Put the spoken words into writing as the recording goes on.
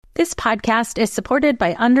This podcast is supported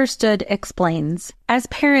by Understood Explains. As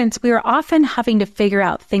parents, we are often having to figure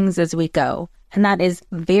out things as we go, and that is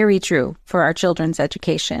very true for our children's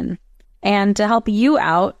education. And to help you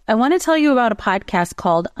out, I want to tell you about a podcast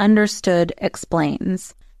called Understood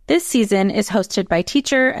Explains. This season is hosted by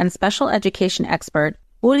teacher and special education expert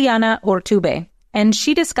Juliana Urtubey, and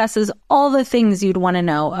she discusses all the things you'd want to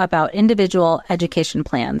know about individual education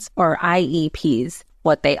plans, or IEPs,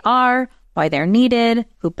 what they are, why they're needed,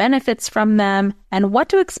 who benefits from them, and what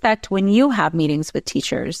to expect when you have meetings with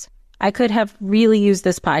teachers. I could have really used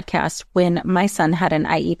this podcast when my son had an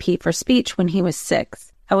IEP for speech when he was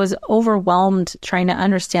 6. I was overwhelmed trying to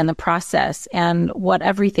understand the process and what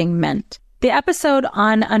everything meant. The episode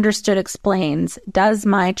on Understood Explains, Does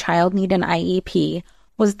My Child Need an IEP?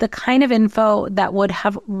 Was the kind of info that would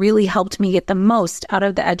have really helped me get the most out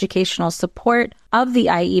of the educational support of the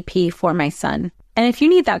IEP for my son. And if you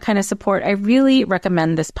need that kind of support, I really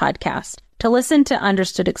recommend this podcast. To listen to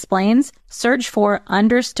Understood Explains, search for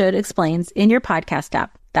Understood Explains in your podcast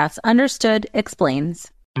app. That's Understood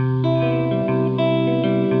Explains.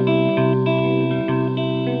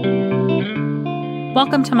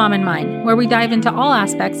 Welcome to Mom and Mind, where we dive into all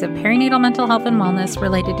aspects of perinatal mental health and wellness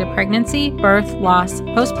related to pregnancy, birth, loss,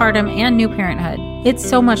 postpartum, and new parenthood. It's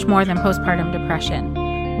so much more than postpartum depression.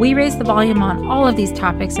 We raise the volume on all of these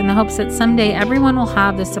topics in the hopes that someday everyone will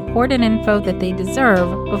have the support and info that they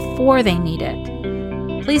deserve before they need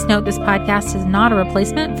it. Please note this podcast is not a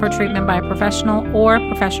replacement for treatment by a professional or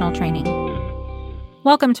professional training.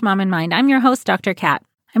 Welcome to Mom and Mind. I'm your host, Dr. Kat.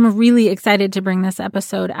 I'm really excited to bring this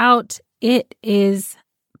episode out. It is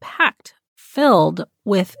packed, filled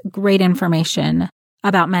with great information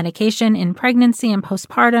about medication in pregnancy and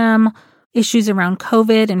postpartum, issues around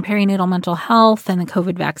COVID and perinatal mental health and the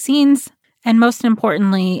COVID vaccines, and most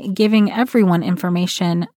importantly, giving everyone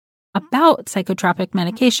information about psychotropic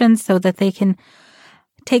medications so that they can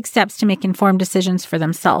take steps to make informed decisions for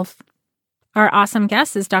themselves. Our awesome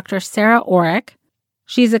guest is Dr. Sarah Orrick.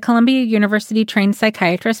 She's a Columbia University-trained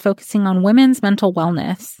psychiatrist focusing on women's mental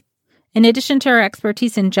wellness. In addition to her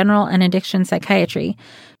expertise in general and addiction psychiatry,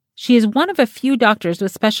 she is one of a few doctors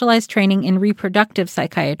with specialized training in reproductive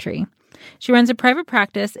psychiatry. She runs a private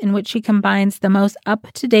practice in which she combines the most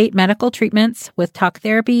up-to-date medical treatments with talk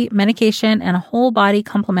therapy, medication, and a whole-body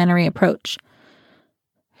complementary approach.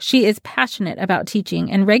 She is passionate about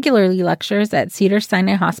teaching and regularly lectures at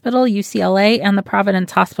Cedars-Sinai Hospital, UCLA, and the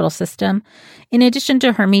Providence Hospital System, in addition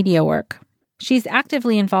to her media work. She's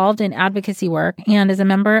actively involved in advocacy work and is a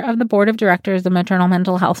member of the board of directors of Maternal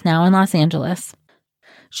Mental Health Now in Los Angeles.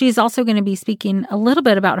 She's also going to be speaking a little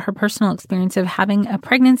bit about her personal experience of having a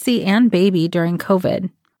pregnancy and baby during COVID,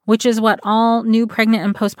 which is what all new pregnant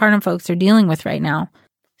and postpartum folks are dealing with right now.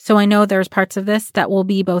 So I know there's parts of this that will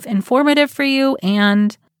be both informative for you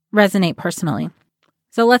and resonate personally.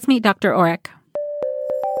 So let's meet Dr. Orrick.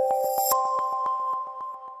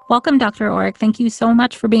 Welcome, Dr. Orrick. Thank you so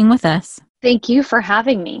much for being with us. Thank you for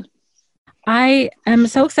having me. I am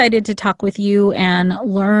so excited to talk with you and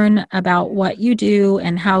learn about what you do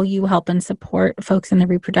and how you help and support folks in the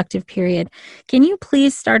reproductive period. Can you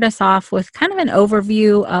please start us off with kind of an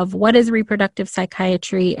overview of what is reproductive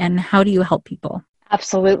psychiatry and how do you help people?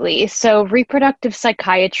 Absolutely. So reproductive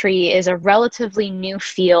psychiatry is a relatively new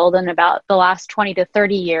field in about the last 20 to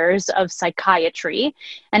 30 years of psychiatry.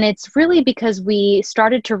 And it's really because we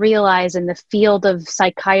started to realize in the field of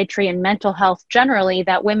psychiatry and mental health generally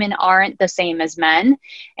that women aren't the same as men.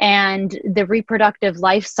 And the reproductive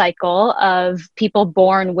life cycle of people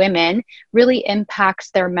born women really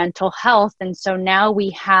impacts their mental health. And so now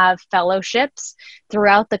we have fellowships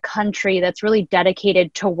throughout the country that's really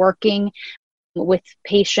dedicated to working with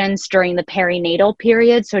patients during the perinatal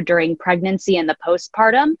period, so during pregnancy and the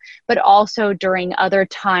postpartum, but also during other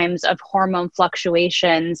times of hormone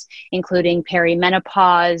fluctuations, including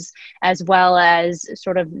perimenopause, as well as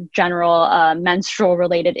sort of general menstrual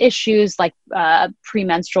related issues like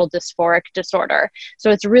premenstrual dysphoric disorder. So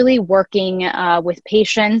it's really working with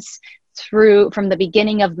patients from the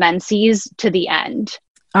beginning of menses to the end.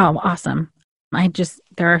 Oh, awesome.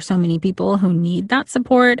 There are so many people who need that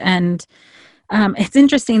support. And it's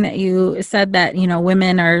interesting that you said that,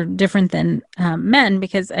 women are different than men,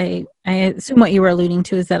 because I assume what you were alluding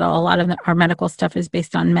to is that a lot of our medical stuff is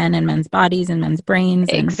based on men and men's bodies and men's brains.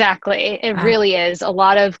 Exactly. It really is. A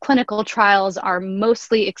lot of clinical trials are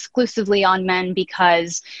mostly exclusively on men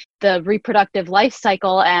because the reproductive life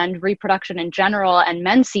cycle and reproduction in general and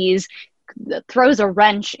menses throws a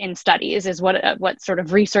wrench in studies, is what sort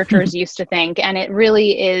of researchers used to think. And it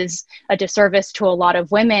really is a disservice to a lot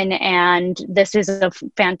of women. And this is a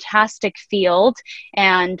fantastic field.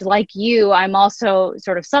 And like you, I'm also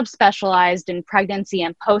sort of subspecialized in pregnancy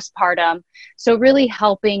and postpartum. So really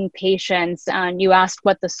helping patients. And you asked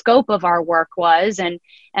what the scope of our work was.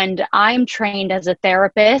 And I'm trained as a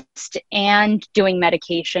therapist and doing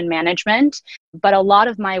medication management. But a lot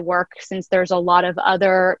of my work, since there's a lot of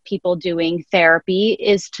other people doing therapy,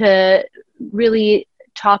 is to really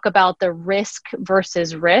talk about the risk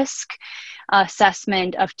versus risk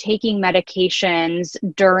assessment of taking medications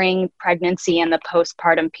during pregnancy and the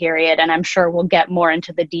postpartum period. And I'm sure we'll get more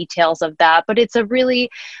into the details of that, but it's a really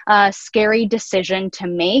scary decision to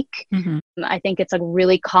make. Mm-hmm. I think it's a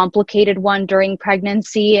really complicated one during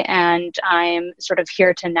pregnancy, and I'm sort of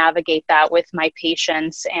here to navigate that with my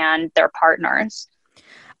patients and their partners.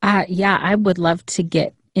 Yeah, I would love to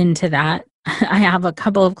get into that. I have a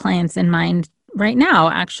couple of clients in mind right now,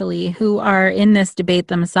 actually, who are in this debate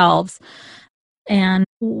themselves. And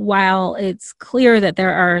while it's clear that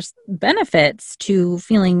there are benefits to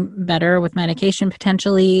feeling better with medication,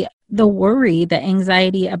 potentially, the worry, the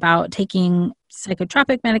anxiety about taking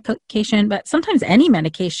psychotropic medication, but sometimes any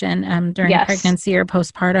medication during pregnancy or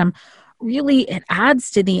postpartum, really it adds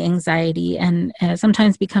to the anxiety and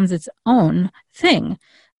sometimes becomes its own thing.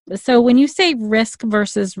 So when you say risk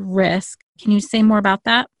versus risk, can you say more about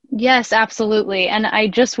that? Yes, absolutely. And I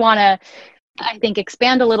just want to, I think,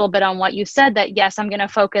 expand a little bit on what you said, that yes, I'm going to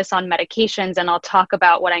focus on medications and I'll talk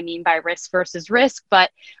about what I mean by risk versus risk. But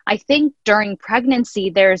I think during pregnancy,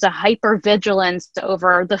 there's a hypervigilance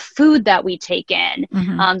over the food that we take in,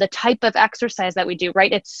 the type of exercise that we do,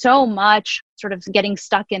 right? It's so much sort of getting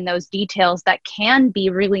stuck in those details that can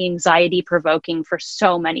be really anxiety provoking for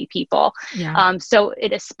so many people. Yeah. So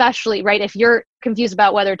it especially, right, if you're confused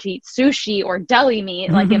about whether to eat sushi or deli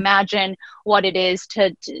meat, like imagine what it is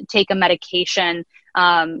to take a medication,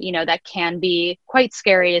 that can be quite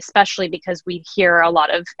scary, especially because we hear a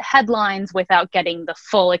lot of headlines without getting the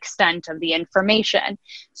full extent of the information.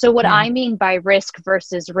 So what I mean by risk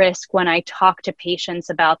versus risk when I talk to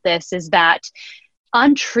patients about this is that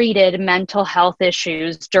untreated mental health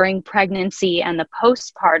issues during pregnancy and the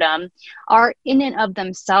postpartum are in and of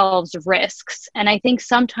themselves risks. And I think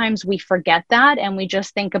sometimes we forget that and we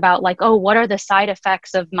just think about like, oh, what are the side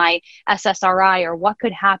effects of my SSRI, or what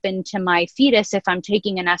could happen to my fetus if I'm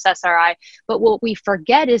taking an SSRI? But what we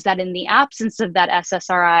forget is that in the absence of that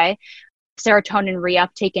SSRI, serotonin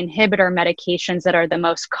reuptake inhibitor medications that are the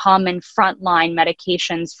most common frontline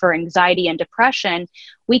medications for anxiety and depression,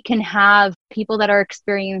 we can have people that are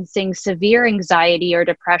experiencing severe anxiety or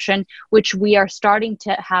depression, which we are starting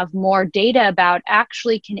to have more data about,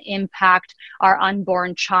 actually can impact our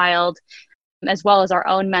unborn child, as well as our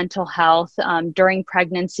own mental health during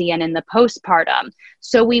pregnancy and in the postpartum.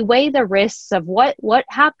 So we weigh the risks of what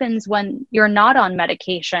happens when you're not on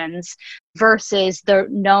medications versus the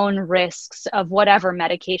known risks of whatever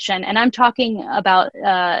medication. And I'm talking about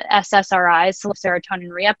SSRIs, so serotonin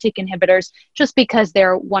reuptake inhibitors, just because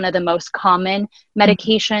they're one of the most common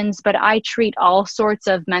medications, but I treat all sorts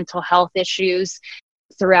of mental health issues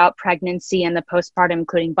throughout pregnancy and the postpartum,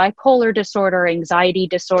 including bipolar disorder, anxiety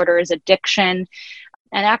disorders, addiction.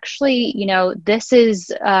 And actually, this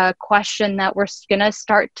is a question that we're going to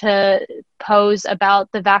start to pose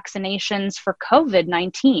about the vaccinations for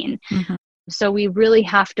COVID-19. So we really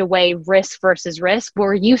have to weigh risk versus risk.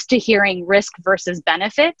 We're used to hearing risk versus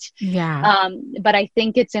benefit. But I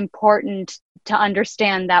think it's important to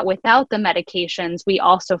understand that without the medications, we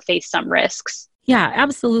also face some risks. Yeah,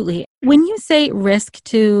 absolutely. When you say risk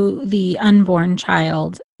to the unborn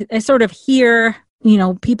child, I sort of hear,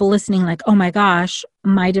 people listening like, oh my gosh,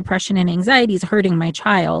 my depression and anxiety is hurting my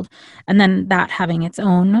child. And then that having its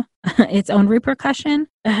own repercussion.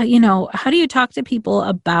 How do you talk to people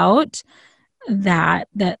about that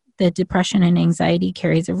the depression and anxiety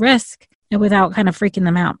carries a risk without kind of freaking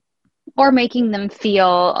them out? Or making them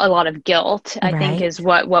feel a lot of guilt, I think is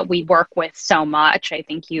what we work with so much. I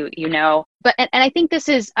think you know. But and I think this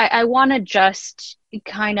is, I want to just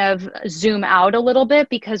kind of zoom out a little bit,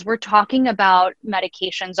 because we're talking about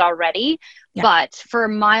medications already. Yeah. But for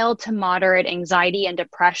mild to moderate anxiety and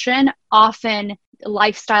depression, often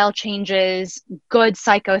lifestyle changes, good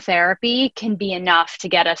psychotherapy can be enough to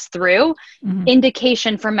get us through.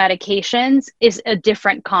 Indication for medications is a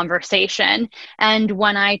different conversation. And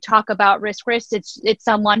when I talk about risk, it's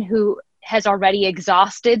someone who has already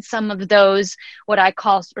exhausted some of those, what I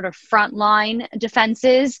call sort of frontline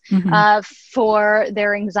defenses for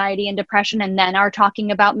their anxiety and depression, and then are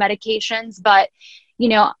talking about medications. But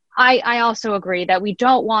I also agree that we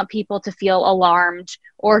don't want people to feel alarmed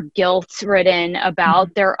or guilt-ridden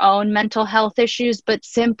about their own mental health issues, but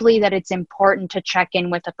simply that it's important to check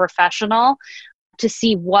in with a professional to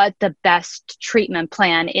see what the best treatment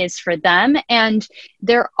plan is for them. And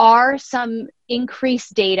there are some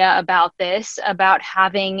increased data about this, about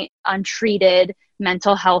having untreated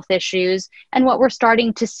mental health issues. And what we're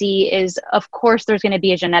starting to see is, of course, there's going to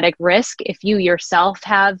be a genetic risk if you yourself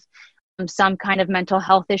have some kind of mental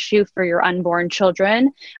health issue for your unborn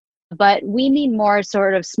children. But we need more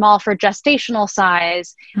sort of small for gestational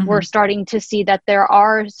size. We're starting to see that there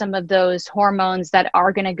are some of those hormones that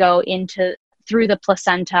are going to go into through the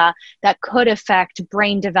placenta that could affect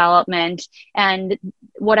brain development. And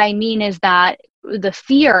what I mean is that the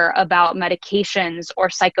fear about medications or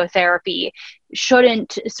psychotherapy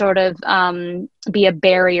shouldn't sort of be a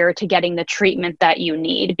barrier to getting the treatment that you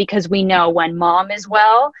need, because we know when mom is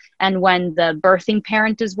well and when the birthing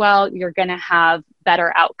parent is well, you're going to have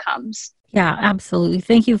better outcomes. Yeah, absolutely.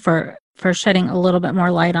 Thank you for shedding a little bit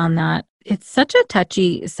more light on that. It's such a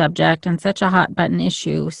touchy subject and such a hot button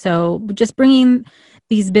issue. So just bringing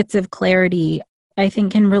these bits of clarity, I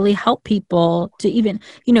think, can really help people to even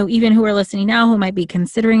who are listening now who might be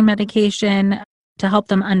considering medication, to help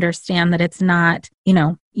them understand that it's not,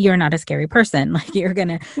 you're not a scary person. Like, you're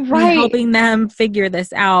going to be helping them figure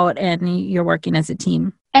this out, and you're working as a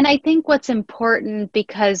team. And I think what's important,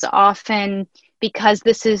 because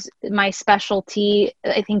this is my specialty,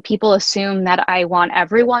 I think people assume that I want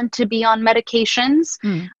everyone to be on medications,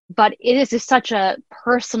 but it is such a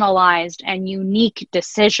personalized and unique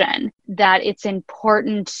decision that it's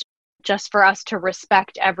important just for us to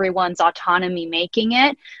respect everyone's autonomy making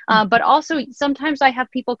it. But also sometimes I have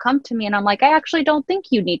people come to me and I'm like, I actually don't think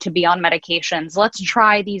you need to be on medications. Let's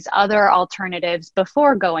try these other alternatives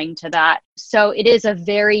before going to that. So it is a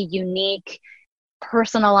very unique,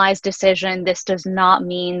 personalized decision. This does not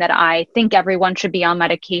mean that I think everyone should be on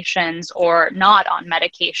medications or not on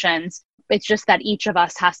medications. It's just that each of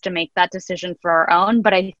us has to make that decision for our own.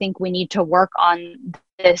 But I think we need to work on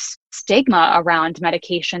this stigma around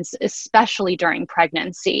medications, especially during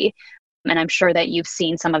pregnancy. And I'm sure that you've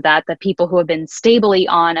seen some of that, the people who have been stably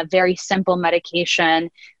on a very simple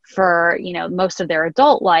medication for, most of their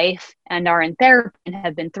adult life and are in therapy and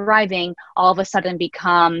have been thriving, all of a sudden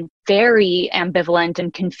become very ambivalent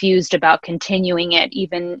and confused about continuing it,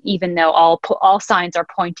 even though all signs are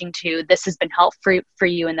pointing to this has been helpful for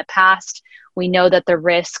you in the past. We know that the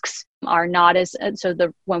risks are not as,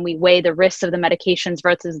 when we weigh the risks of the medications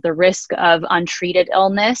versus the risk of untreated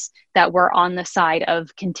illness, that we're on the side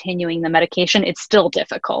of continuing the medication, it's still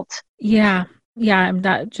difficult. Yeah. Yeah,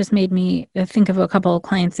 that just made me think of a couple of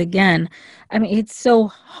clients again. I mean, it's so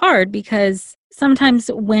hard because sometimes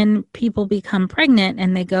when people become pregnant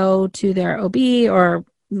and they go to their OB or,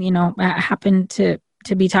 happen to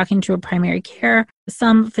be talking to a primary care,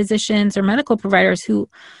 some physicians or medical providers who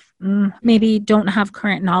maybe don't have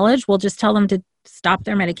current knowledge will just tell them to stop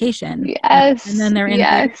their medication. Yes. And then they're in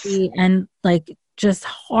therapy and just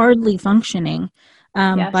hardly functioning.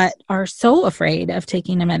 But are so afraid of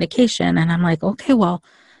taking a medication. And I'm like, okay, well,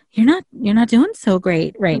 you're not doing so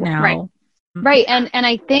great right now. Right. And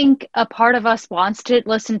I think a part of us wants to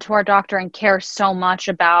listen to our doctor and care so much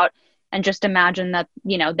about, and just imagine that,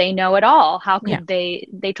 they know it all. How could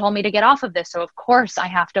they told me to get off of this. So of course I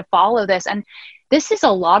have to follow this. And this is a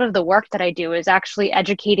lot of the work that I do, is actually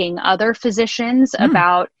educating other physicians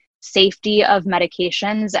about safety of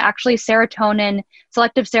medications. Actually,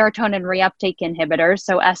 selective serotonin reuptake inhibitors,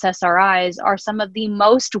 so SSRIs, are some of the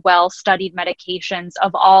most well-studied medications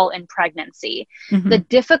of all in pregnancy. The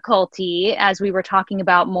difficulty, as we were talking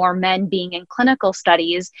about more men being in clinical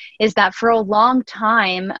studies, is that for a long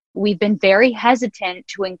time, we've been very hesitant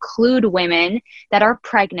to include women that are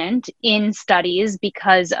pregnant in studies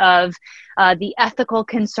because of the ethical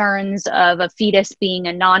concerns of a fetus being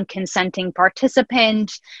a non-consenting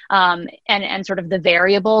participant, and sort of the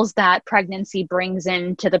variables that pregnancy brings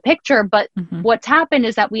into the picture. But what's happened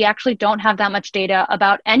is that we actually don't have that much data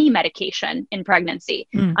about any medication in pregnancy.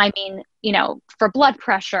 I mean, for blood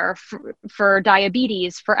pressure, for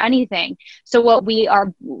diabetes, for anything. So what we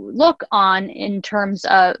look on in terms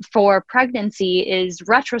of for pregnancy is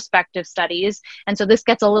retrospective studies. And so this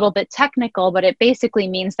gets a little bit technical, but it basically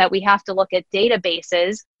means that we have to look at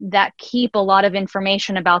databases that keep a lot of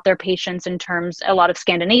information about their patients. In terms, a lot of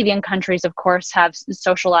Scandinavian countries, of course, have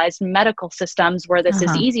socialized medical systems where this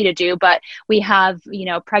is easy to do. But we have,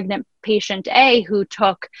 pregnant patient A who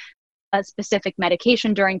took a specific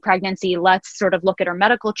medication during pregnancy. Let's sort of look at our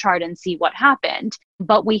medical chart and see what happened.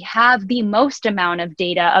 But we have the most amount of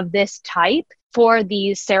data of this type for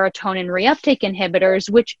these serotonin reuptake inhibitors,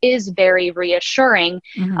 which is very reassuring.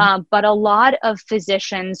 But a lot of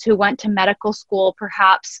physicians who went to medical school,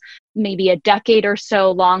 perhaps maybe a decade or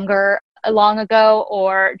so long ago,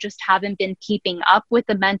 or just haven't been keeping up with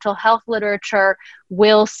the mental health literature,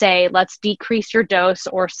 will say, let's decrease your dose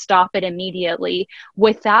or stop it immediately,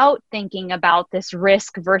 without thinking about this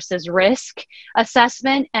risk versus risk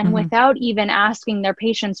assessment, and without even asking their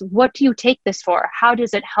patients, what do you take this for? How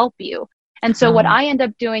does it help you? And so what I end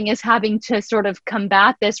up doing is having to sort of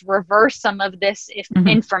combat this, reverse some of this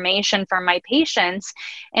information from my patients,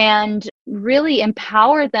 and really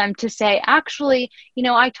empower them to say, actually,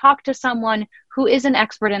 I talked to someone who is an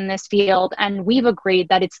expert in this field, and we've agreed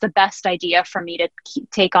that it's the best idea for me to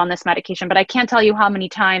take on this medication. But I can't tell you how many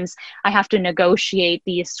times I have to negotiate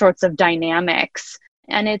these sorts of dynamics.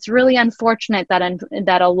 And it's really unfortunate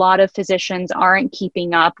that a lot of physicians aren't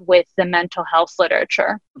keeping up with the mental health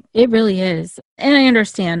literature. It really is. And I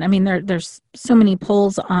understand. I mean, there's so many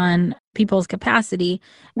pulls on people's capacity.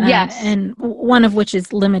 Yes. And one of which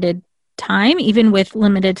is limited time, even with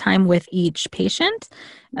limited time with each patient,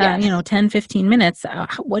 10, 15 minutes.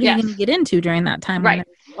 What are you going to get into during that time? Right.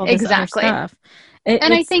 Exactly. Stuff.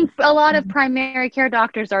 I think a lot of primary care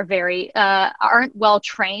doctors are aren't well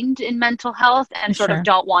trained in mental health, and sort of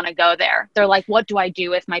don't want to go there. They're like, what do I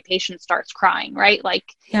do if my patient starts crying? Right? Like,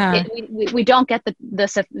 we don't get the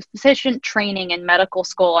sufficient training in medical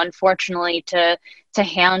school, unfortunately, to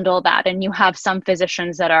handle that. And you have some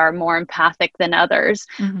physicians that are more empathic than others.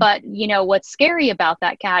 But, what's scary about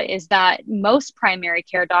that, Kat, is that most primary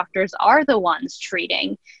care doctors are the ones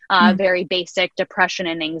treating very basic depression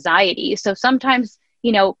and anxiety. So sometimes,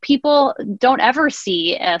 people don't ever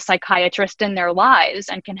see a psychiatrist in their lives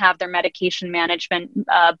and can have their medication management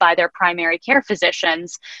by their primary care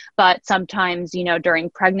physicians. But sometimes, during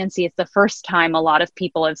pregnancy, it's the first time a lot of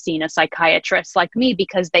people have seen a psychiatrist like me,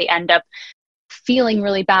 because they end up feeling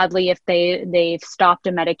really badly if they've stopped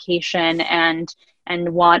a medication and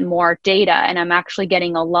want more data. And I'm actually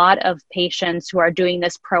getting a lot of patients who are doing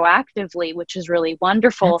this proactively, which is really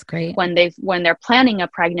wonderful. That's great. When they're planning a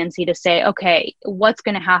pregnancy, to say, okay, what's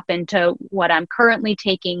going to happen to what I'm currently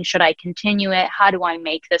taking? Should I continue it? How do I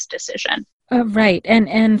make this decision? Right.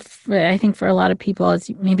 And I think for a lot of people, as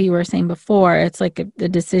maybe you were saying before, it's like a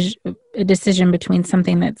decision between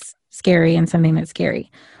something that's scary and something that's scary,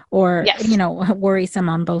 or, worrisome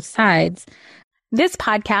on both sides. This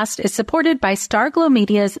podcast is supported by Starglow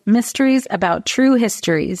Media's Mysteries About True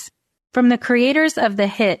Histories. From the creators of the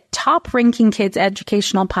hit top-ranking kids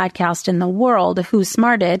educational podcast in the world, Who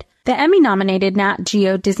Smarted, the Emmy-nominated Nat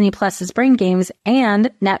Geo Disney Plus's Brain Games,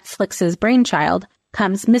 and Netflix's Brainchild,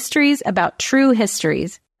 comes Mysteries About True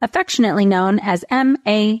Histories, affectionately known as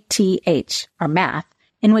MATH, or math,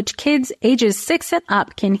 in which kids ages 6 and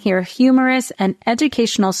up can hear humorous and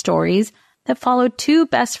educational stories that follow two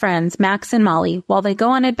best friends, Max and Molly, while they go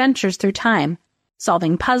on adventures through time,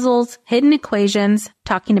 solving puzzles, hidden equations,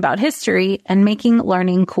 talking about history, and making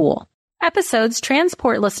learning cool. Episodes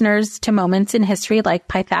transport listeners to moments in history like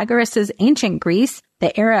Pythagoras' ancient Greece,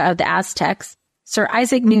 the era of the Aztecs, Sir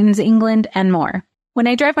Isaac Newton's England, and more. When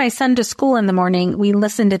I drive my son to school in the morning, we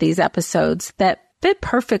listen to these episodes that fit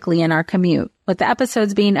perfectly in our commute, with the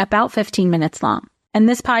episodes being about 15 minutes long. And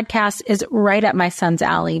this podcast is right up my son's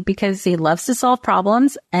alley because he loves to solve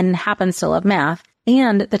problems and happens to love math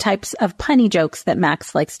and the types of punny jokes that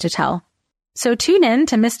Max likes to tell. So tune in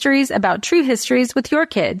to Mysteries About True Histories with your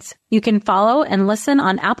kids. You can follow and listen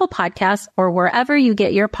on Apple Podcasts or wherever you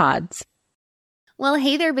get your pods. Well,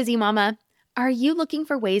 hey there, busy mama. Are you looking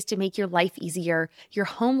for ways to make your life easier, your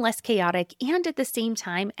home less chaotic, and at the same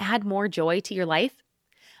time add more joy to your life?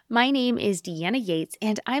 My name is Deanna Yates,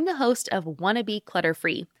 and I'm the host of Wanna Be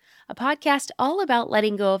Clutter-Free, a podcast all about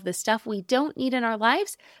letting go of the stuff we don't need in our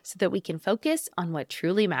lives so that we can focus on what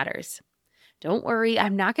truly matters. Don't worry,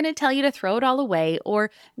 I'm not going to tell you to throw it all away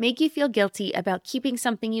or make you feel guilty about keeping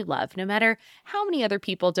something you love, no matter how many other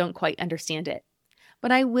people don't quite understand it.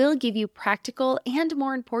 But I will give you practical and,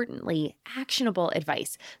 more importantly, actionable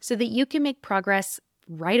advice so that you can make progress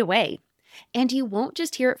right away. And you won't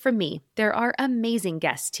just hear it from me. There are amazing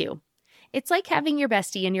guests too. It's like having your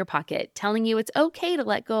bestie in your pocket telling you it's okay to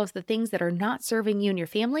let go of the things that are not serving you and your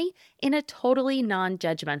family in a totally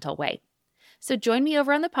non-judgmental way. So join me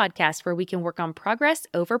over on the podcast where we can work on progress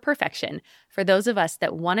over perfection for those of us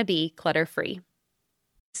that want to be clutter-free.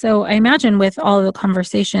 So I imagine with all of the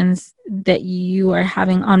conversations that you are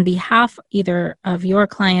having on behalf either of your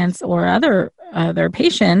clients or other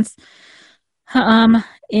patients,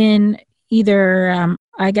 in either,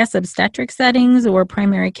 I guess, obstetric settings or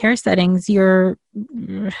primary care settings, you're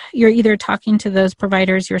either talking to those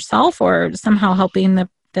providers yourself or somehow helping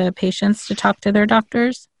the patients to talk to their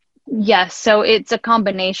doctors? Yes, so it's a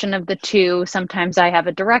combination of the two. Sometimes I have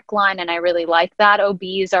a direct line and I really like that.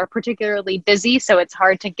 OBs are particularly busy, so it's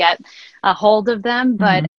hard to get a hold of them,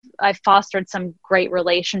 but I've fostered some great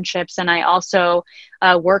relationships, and I also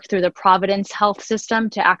work through the Providence Health System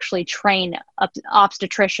to actually train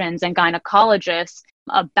obstetricians and gynecologists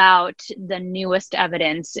about the newest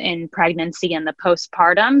evidence in pregnancy and the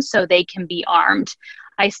postpartum so they can be armed.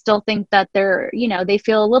 I still think that they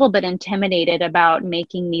feel a little bit intimidated about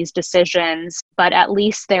making these decisions, but at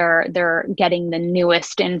least they're getting the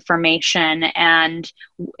newest information and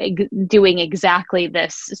doing exactly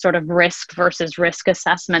this sort of risk versus risk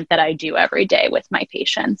assessment that I do every day with my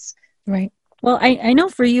patients. Right. Well, I know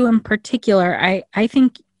for you in particular, I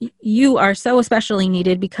think you are so especially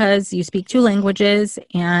needed because you speak two languages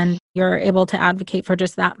and you're able to advocate for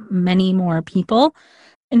just that many more people.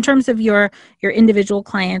 In terms of your individual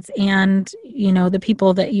clients and, the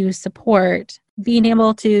people that you support, being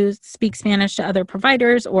able to speak Spanish to other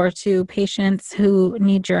providers or to patients who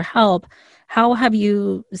need your help, how have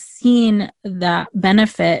you seen that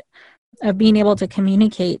benefit of being able to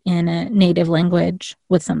communicate in a native language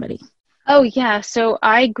with somebody? Oh, yeah. So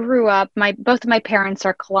I grew up, both of my parents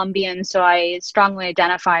are Colombian, so I strongly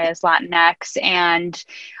identify as Latinx. And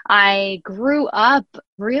I grew up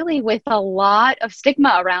really with a lot of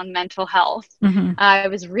stigma around mental health. I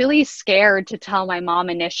was really scared to tell my mom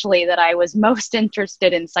initially that I was most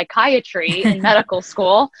interested in psychiatry in medical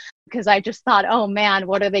school, because I just thought, oh man,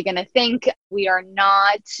 what are they going to think? We are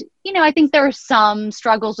not, I think there are some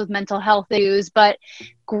struggles with mental health issues, but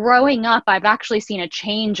growing up, I've actually seen a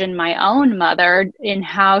change in my own mother in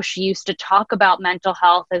how she used to talk about mental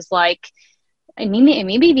health as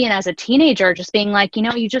maybe even as a teenager, just being like, you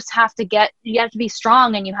have to be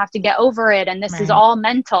strong and you have to get over it. And this is all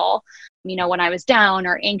mental. When I was down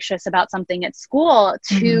or anxious about something at school,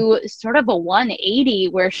 to sort of a 180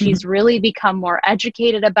 where she's really become more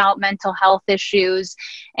educated about mental health issues.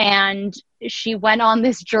 And she went on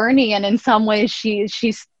this journey, and in some ways she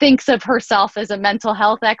thinks of herself as a mental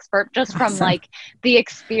health expert just from the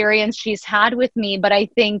experience she's had with me. But I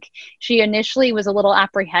think she initially was a little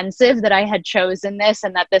apprehensive that I had chosen this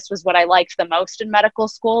and that this was what I liked the most in medical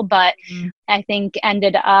school, but I think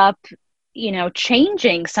ended up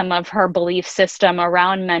changing some of her belief system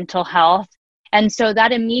around mental health. And so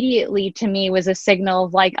that immediately to me was a signal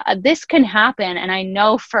of this can happen. And I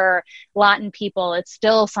know for Latin people, it's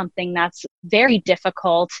still something that's very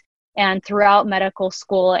difficult. And throughout medical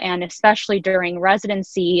school, and especially during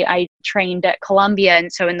residency, I trained at Columbia. And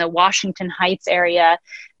so in the Washington Heights area,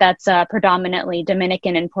 that's predominantly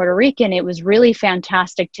Dominican and Puerto Rican, it was really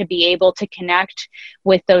fantastic to be able to connect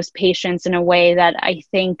with those patients in a way that I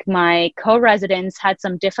think my co-residents had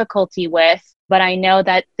some difficulty with. But I know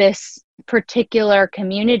that this particular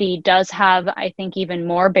community does have, I think, even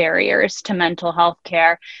more barriers to mental health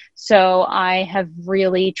care. So I have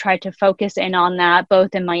really tried to focus in on that,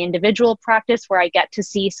 both in my individual practice, where I get to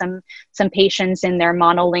see some patients in their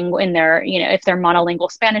monolingual, if they're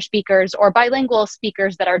monolingual Spanish speakers or bilingual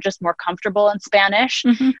speakers that are just more comfortable in Spanish.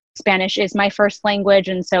 Spanish is my first language,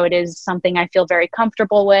 and so it is something I feel very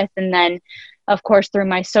comfortable with. And then, of course, through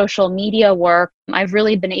my social media work, I've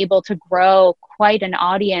really been able to grow quite an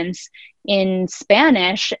audience in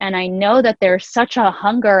Spanish. And I know that there's such a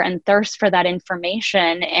hunger and thirst for that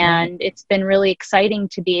information. And it's been really exciting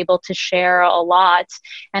to be able to share a lot.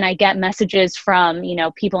 And I get messages from,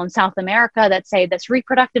 people in South America that say this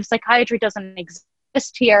reproductive psychiatry doesn't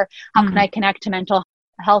exist here. How can I connect to mental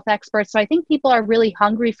health experts? So I think people are really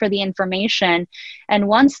hungry for the information. And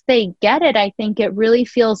once they get it, I think it really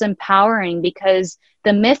feels empowering, because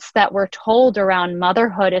the myths that we're told around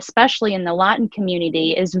motherhood, especially in the Latin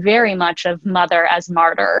community, is very much of mother as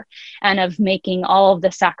martyr and of making all of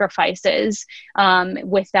the sacrifices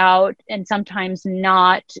without, and sometimes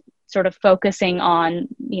not, sort of focusing on,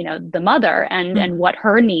 the mother and what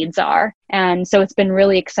her needs are. And so it's been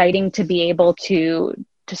really exciting to be able to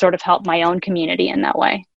sort of help my own community in that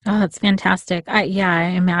way. Oh, that's fantastic. I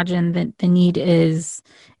imagine that the need is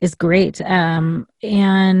great.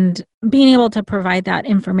 And being able to provide that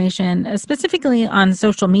information, specifically on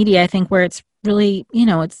social media, I think where it's really,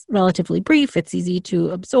 it's relatively brief, it's easy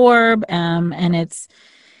to absorb, and it's,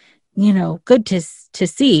 good to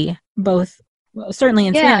see both, certainly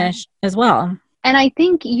in Spanish as well. And I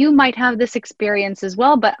think you might have this experience as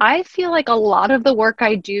well, but I feel like a lot of the work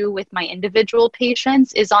I do with my individual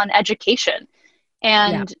patients is on education.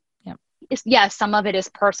 And yes, some of it is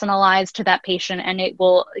personalized to that patient, and it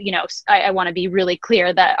will, I want to be really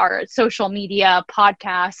clear that our social media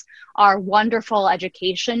podcasts are wonderful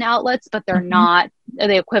education outlets, but they're not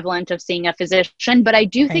the equivalent of seeing a physician. But I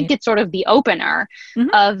do think it's sort of the opener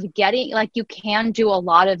of getting, like, you can do a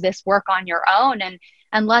lot of this work on your own.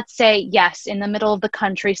 And let's say, yes, in the middle of the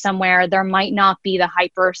country somewhere, there might not be the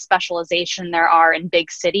hyper specialization there are in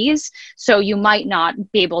big cities. So you might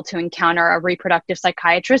not be able to encounter a reproductive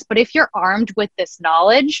psychiatrist. But if you're armed with this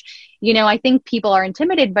knowledge, I think people are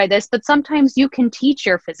intimidated by this, but sometimes you can teach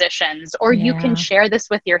your physicians, or you can share this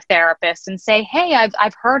with your therapist and say, hey,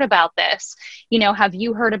 I've heard about this. Have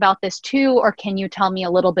you heard about this too? Or can you tell me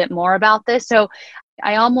a little bit more about this? So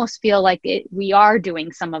I almost feel like we are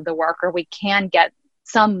doing some of the work, or we can get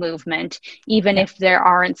some movement, even if there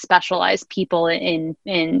aren't specialized people in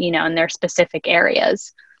their specific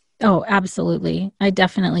areas. Oh, absolutely. I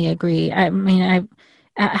definitely agree. I mean,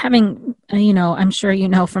 I'm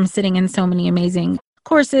sure, from sitting in so many amazing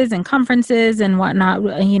courses and conferences and whatnot,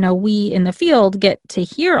 we in the field get to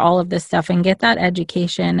hear all of this stuff and get that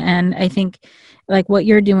education. And I think like what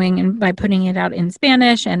you're doing, and by putting it out in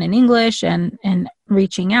Spanish and in English and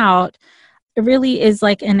reaching out, it really is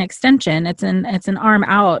like an extension. It's an arm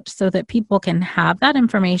out so that people can have that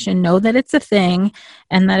information, know that it's a thing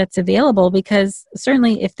and that it's available, because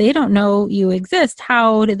certainly if they don't know you exist,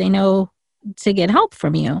 how do they know to get help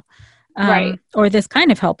from you? Right. Or this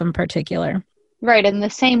kind of help in particular. Right. And the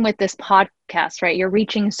same with this podcast, right? You're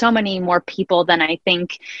reaching so many more people than I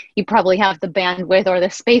think you probably have the bandwidth or the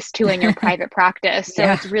space to in your private practice. So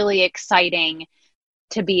it's really exciting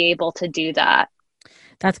to be able to do that.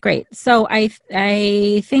 That's great. So I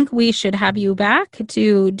think we should have you back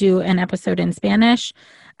to do an episode in Spanish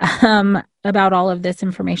about all of this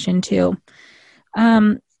information too,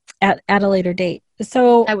 at a later date.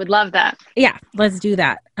 So I would love that. Yeah, let's do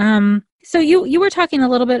that. So you were talking a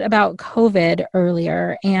little bit about COVID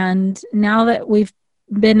earlier, and now that we've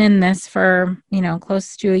been in this for,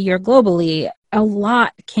 close to a year globally, a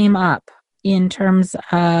lot came up in terms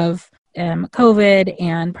of COVID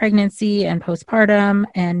and pregnancy and postpartum,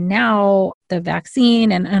 and now the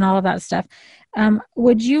vaccine and all of that stuff.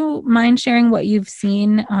 Would you mind sharing what you've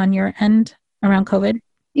seen on your end around COVID?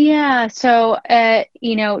 Yeah. So,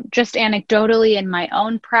 just anecdotally in my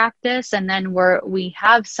own practice, and then we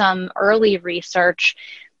have some early research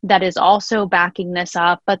that is also backing this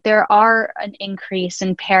up, but there are an increase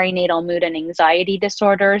in perinatal mood and anxiety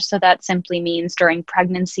disorders. So that simply means during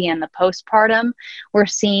pregnancy and the postpartum, we're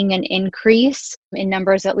seeing an increase in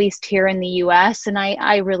numbers, at least here in the US. And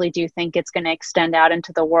I really do think it's going to extend out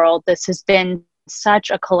into the world. This has been such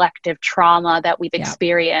a collective trauma that we've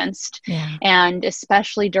experienced. Yeah. And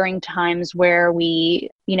especially during times where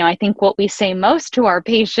I think what we say most to our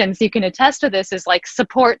patients, you can attest to this, is like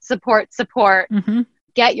support, support, support. Mm-hmm.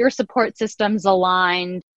 Get your support systems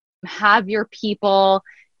aligned, have your people,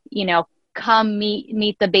 come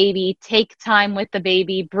meet the baby, take time with the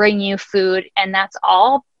baby, bring you food. And that's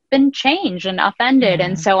all been changed and upended.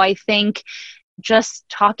 And so I think just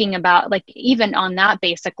talking about, like, even on that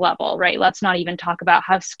basic level, right? Let's not even talk about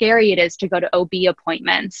how scary it is to go to OB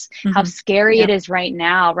appointments, how scary it is right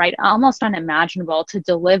now, right? Almost unimaginable to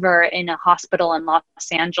deliver in a hospital in Los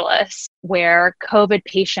Angeles where COVID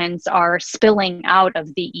patients are spilling out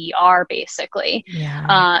of the ER, basically.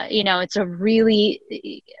 Yeah. It's a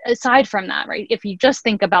really, aside from that, right? If you just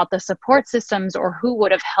think about the support systems or who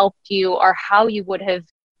would have helped you or how you would have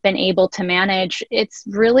been able to manage, it's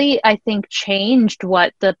really, I think, changed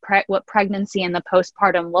what what pregnancy and the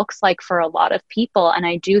postpartum looks like for a lot of people. And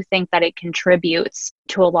I do think that it contributes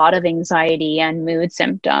to a lot of anxiety and mood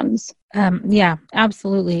symptoms. Yeah,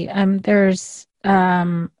 absolutely. There's,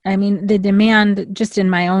 the demand just in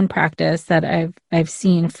my own practice that I've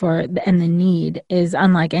seen for, and the need is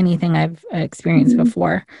unlike anything I've experienced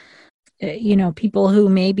before. People who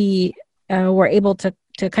maybe were able to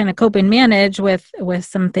kind of cope and manage with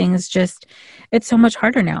some things, just, it's so much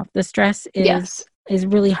harder now. The stress is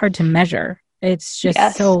really hard to measure. It's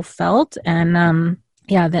just so felt. And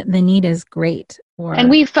the need is great. And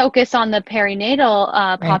we focus on the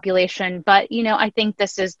perinatal population, but I think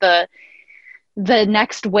this is the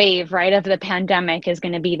next wave, right, of the pandemic is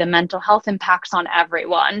going to be the mental health impacts on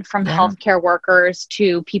everyone, from healthcare workers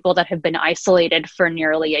to people that have been isolated for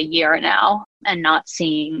nearly a year now and not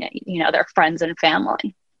seeing, their friends and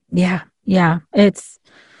family. Yeah. Yeah. It's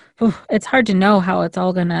hard to know how it's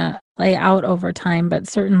all going to play out over time, but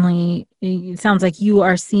certainly it sounds like you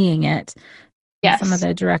are seeing it. Yes. Some of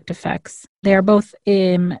the direct effects. They are both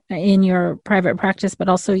in your private practice, but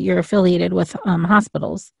also you're affiliated with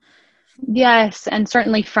hospitals. Yes, and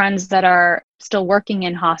certainly friends that are still working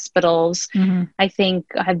in hospitals, I think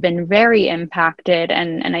have been very impacted.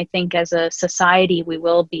 And I think as a society, we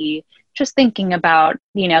will be just thinking about,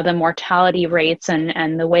 the mortality rates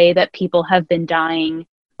and the way that people have been dying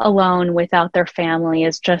alone without their family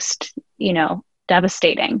is just,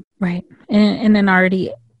 devastating. Right. And an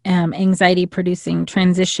already anxiety producing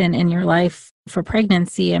transition in your life for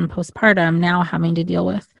pregnancy and postpartum, now having to deal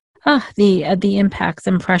with the impacts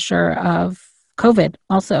and pressure of COVID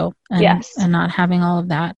also, and not having all of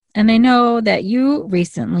that. And I know that you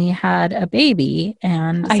recently had a baby,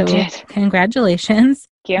 and I so did. Congratulations.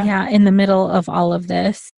 Thank you. Yeah, in the middle of all of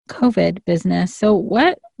this COVID business. So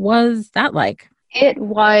what was that like? It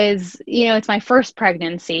was, it's my first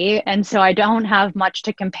pregnancy. And so I don't have much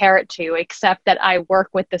to compare it to, except that I work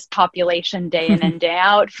with this population day in and day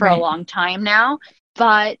out for a long time now.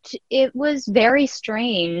 But it was very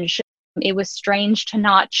strange. It was strange to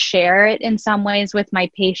not share it in some ways with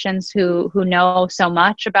my patients who know so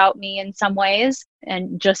much about me in some ways.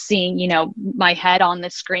 And just seeing, my head on the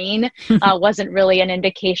screen wasn't really an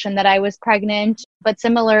indication that I was pregnant. But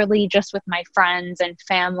similarly, just with my friends and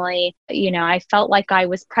family, I felt like I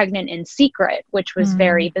was pregnant in secret, which was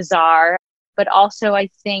very bizarre. But also, I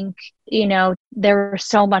think, there was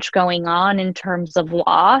so much going on in terms of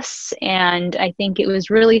loss. And I think it was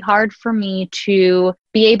really hard for me to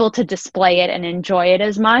be able to display it and enjoy it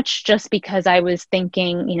as much, just because I was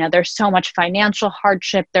thinking, there's so much financial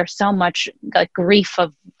hardship. There's so much grief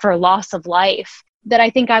for loss of life, that I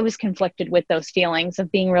think I was conflicted with those feelings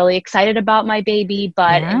of being really excited about my baby.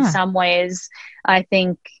 But in some ways, I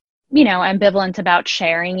think, ambivalent about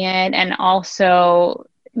sharing it. And also,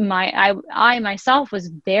 I myself was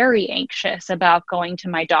very anxious about going to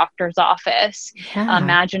my doctor's office,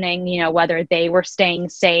 imagining, whether they were staying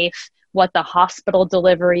safe, what the hospital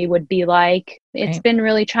delivery would be like. It's been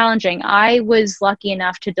really challenging. I was lucky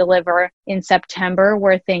enough to deliver in September,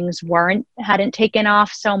 where things hadn't taken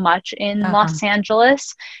off so much in Los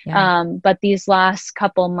Angeles. But these last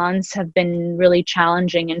couple months have been really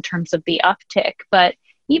challenging in terms of the uptick. But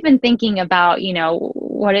even thinking about,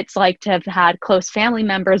 what it's like to have had close family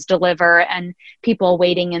members deliver and people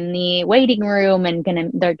waiting in the waiting room and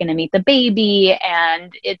they're going to meet the baby.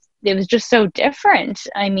 And it was just so different.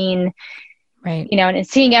 I mean, and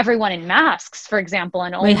seeing everyone in masks, for example,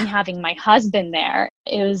 and only having my husband there,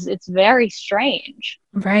 it's very strange.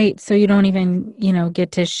 Right. So you don't even,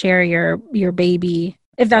 get to share your baby,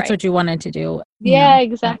 if that's what you wanted to do.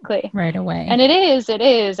 Exactly. Right away. And it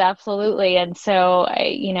is absolutely. And so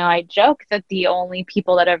I joke that the only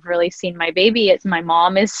people that have really seen my baby is my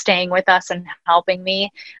mom is staying with us and helping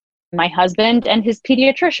me, my husband and his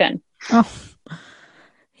pediatrician. Oh,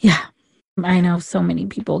 yeah. I know so many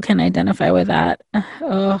people can identify with that.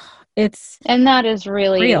 And that is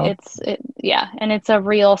really real. And it's a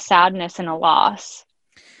real sadness and a loss.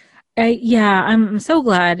 I'm so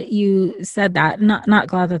glad you said that. Not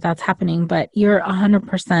glad that that's happening, but you're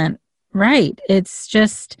 100% right. It's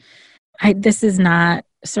just, this is not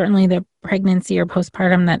certainly the pregnancy or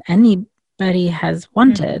postpartum that anybody has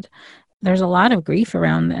wanted. There's a lot of grief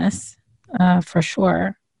around this, for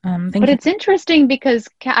sure. But it's interesting because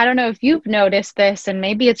I don't know if you've noticed this, and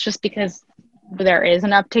maybe it's just because there is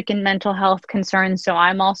an uptick in mental health concerns. So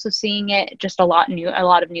I'm also seeing it, just a lot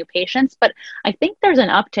of new patients, but I think there's an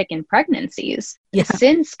uptick in pregnancies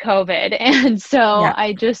since COVID. And so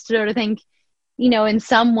I just sort of think, in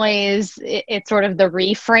some ways it's sort of the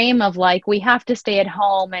reframe of like, we have to stay at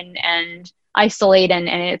home and isolate, and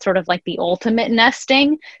it's sort of like the ultimate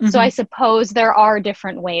nesting. So I suppose there are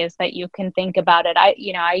different ways that you can think about it.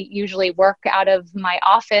 I usually work out of my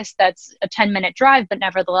office that's a 10-minute drive, but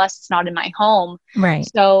nevertheless it's not in my home. Right.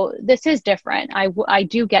 So this is different. I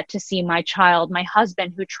do get to see my child. My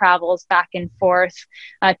husband, who travels back and forth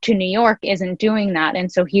to New York, isn't doing that,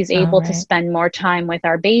 and so he's able to spend more time with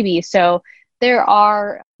our baby. So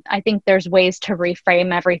I think there's ways to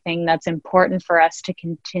reframe everything that's important for us to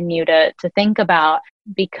continue to think about,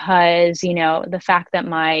 because, the fact that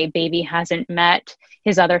my baby hasn't met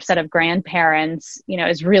his other set of grandparents,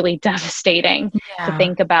 is really devastating to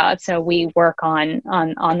think about. So we work on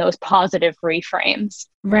those positive reframes.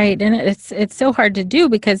 Right. And it's so hard to do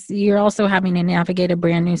because you're also having to navigate a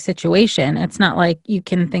brand new situation. It's not like you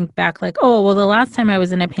can think back like, oh, well, the last time I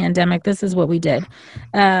was in a pandemic, this is what we did.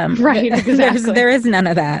 Right. Exactly. There is none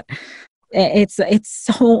of that. It's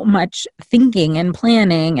so much thinking and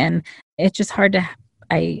planning, and it's just hard to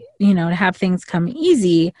have things come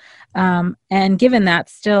easy. And given that,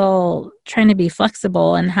 still trying to be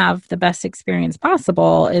flexible and have the best experience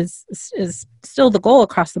possible is still the goal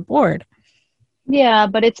across the board. Yeah,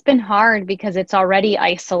 but it's been hard because it's already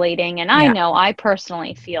isolating. And I know I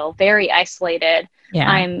personally feel very isolated. Yeah.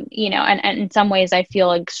 I'm, and in some ways I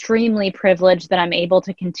feel extremely privileged that I'm able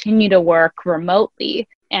to continue to work remotely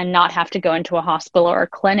and not have to go into a hospital or a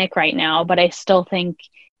clinic right now. But I still think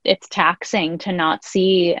it's taxing to not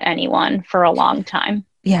see anyone for a long time.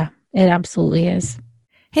 Yeah, it absolutely is.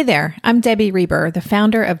 Hey there, I'm Debbie Reber, the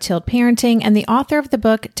founder of Tilt Parenting and the author of the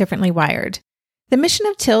book Differently Wired. The mission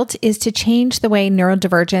of Tilt is to change the way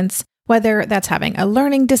neurodivergence, whether that's having a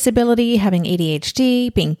learning disability, having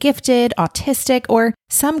ADHD, being gifted, autistic, or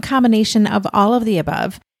some combination of all of the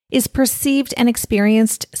above, is perceived and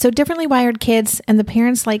experienced so differently wired kids and the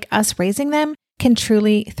parents like us raising them can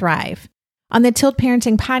truly thrive. On the Tilt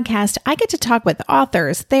Parenting podcast, I get to talk with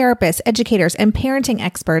authors, therapists, educators, and parenting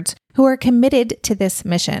experts who are committed to this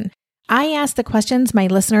mission. I ask the questions my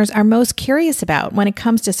listeners are most curious about when it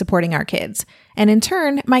comes to supporting our kids. And in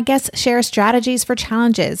turn, my guests share strategies for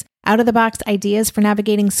challenges, out-of-the-box ideas for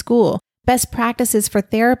navigating school, best practices for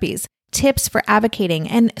therapies, tips for advocating,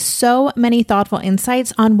 and so many thoughtful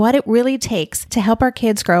insights on what it really takes to help our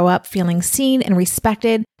kids grow up feeling seen and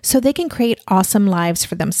respected so they can create awesome lives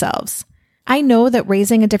for themselves. I know that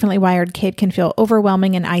raising a differently wired kid can feel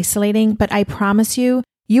overwhelming and isolating, but I promise you,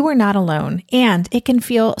 you are not alone, and it can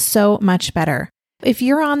feel so much better. If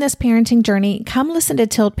you're on this parenting journey, come listen to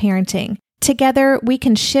Tilt Parenting. Together, we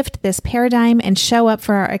can shift this paradigm and show up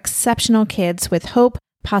for our exceptional kids with hope,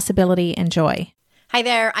 possibility, and joy. Hi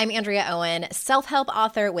there, I'm Andrea Owen, self-help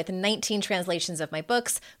author with 19 translations of my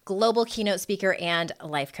books, global keynote speaker, and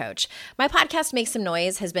life coach. My podcast, Make Some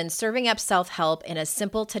Noise, has been serving up self-help in a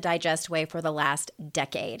simple-to-digest way for the last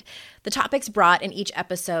decade. The topics brought in each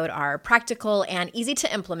episode are practical and easy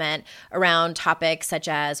to implement around topics such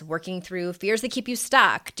as working through fears that keep you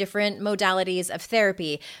stuck, different modalities of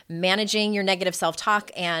therapy, managing your negative self-talk,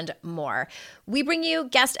 and more. We bring you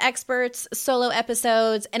guest experts, solo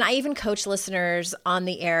episodes, and I even coach listeners on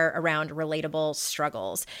the air around relatable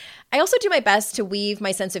struggles. I also do my best to weave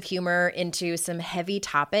my sense of humor into some heavy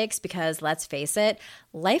topics because, let's face it,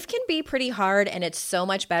 life can be pretty hard, and it's so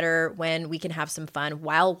much better when we can have some fun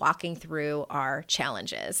while walking through our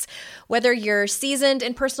challenges. Whether you're seasoned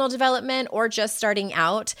in personal development or just starting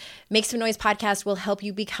out, Make Some Noise podcast will help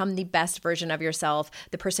you become the best version of yourself,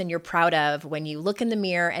 the person you're proud of when you look in the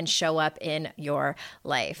mirror and show up in your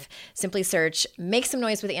life. Simply search Make Some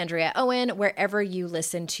Noise with Andrea Owen wherever you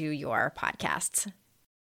listen to your podcasts.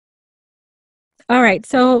 All right.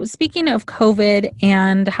 So speaking of COVID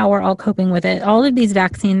and how we're all coping with it, all of these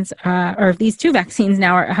vaccines, or these two vaccines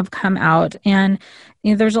now have come out, and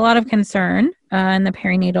there's a lot of concern in the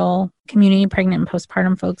perinatal community, pregnant and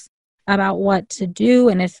postpartum folks, about what to do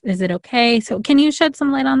and is it okay? So can you shed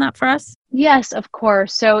some light on that for us? Yes, of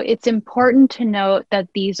course. So it's important to note that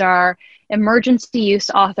these are emergency use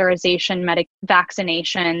authorization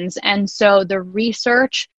vaccinations. And so the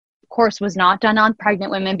research, of course, was not done on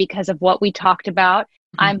pregnant women because of what we talked about.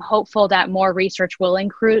 Mm-hmm. I'm hopeful that more research will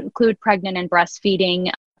include pregnant and breastfeeding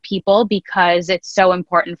people because it's so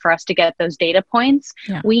important for us to get those data points.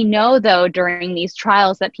 Yeah. We know, though, during these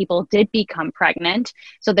trials that people did become pregnant.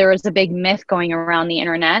 So there was a big myth going around the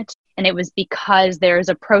internet. And it was because there's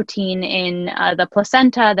a protein in the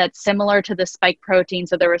placenta that's similar to the spike protein.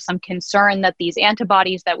 So there was some concern that these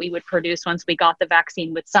antibodies that we would produce once we got the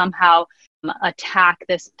vaccine would somehow attack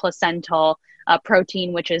this placental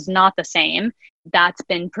protein, which is not the same. That's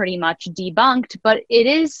been pretty much debunked, but it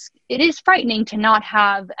is frightening to not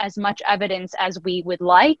have as much evidence as we would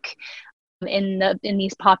like in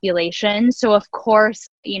these populations. So of course,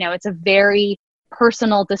 it's a very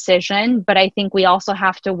personal decision, but I think we also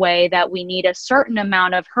have to weigh that we need a certain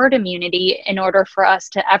amount of herd immunity in order for us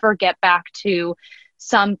to ever get back to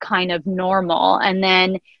some kind of normal. And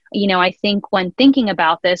then, I think when thinking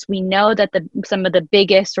about this, we know that some of the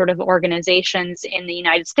biggest sort of organizations in the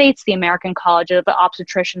United States, the American College of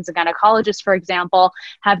Obstetricians and Gynecologists, for example,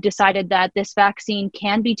 have decided that this vaccine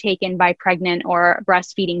can be taken by pregnant or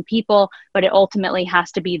breastfeeding people, but it ultimately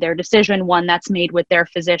has to be their decision, one that's made with their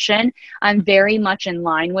physician. I'm very much in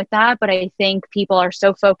line with that, but I think people are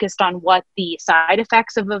so focused on what the side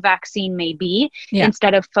effects of a vaccine may be,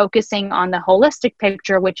 instead of focusing on the holistic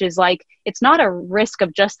picture, which is like, it's not a risk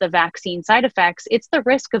of just the vaccine side effects, it's the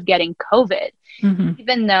risk of getting COVID. Mm-hmm.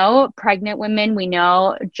 Even though pregnant women, we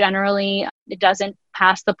know generally it doesn't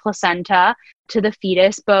pass the placenta to the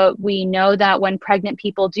fetus, but we know that when pregnant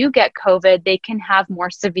people do get COVID, they can have more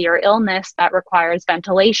severe illness that requires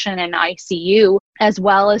ventilation and ICU, as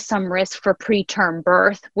well as some risk for preterm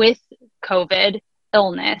birth with COVID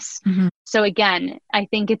illness. Mm-hmm. So again, I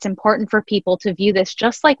think it's important for people to view this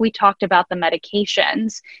just like we talked about the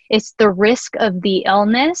medications. It's the risk of the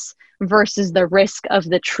illness versus the risk of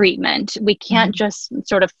the treatment. We can't just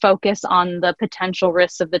sort of focus on the potential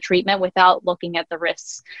risks of the treatment without looking at the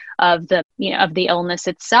risks of the, of the illness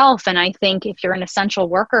itself. And I think if you're an essential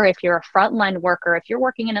worker, if you're a frontline worker, if you're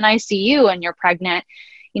working in an ICU and you're pregnant,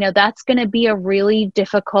 that's going to be a really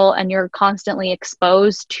difficult, and you're constantly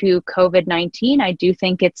exposed to COVID-19. I do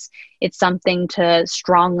think it's something to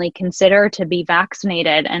strongly consider to be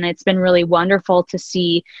vaccinated. And it's been really wonderful to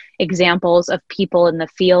see examples of people in the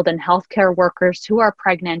field and healthcare workers who are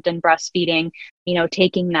pregnant and breastfeeding,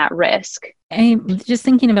 taking that risk. I'm just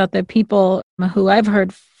thinking about the people who I've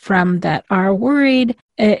heard from that are worried.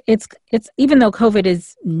 It's even though COVID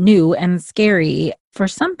is new and scary, for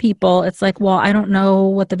some people, it's like, well, I don't know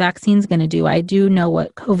what the vaccine's going to do. I do know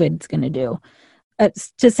what COVID's going to do.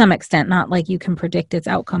 To some extent, not like you can predict its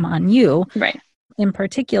outcome on you in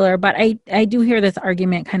particular. But I do hear this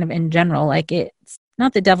argument kind of in general, like it's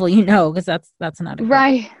not the devil because that's not a good,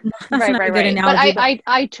 right. Good analogy. But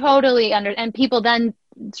I totally understand. And people then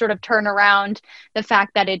sort of turn around the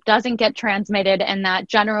fact that it doesn't get transmitted and that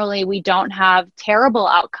generally we don't have terrible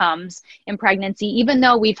outcomes in pregnancy, even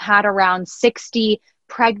though we've had around 60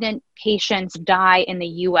 pregnant patients die in the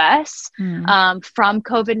US from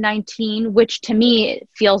COVID-19, which to me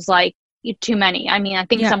feels like too many. I mean, I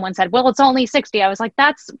think someone said, well, it's only 60. I was like,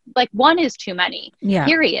 that's like one is too many,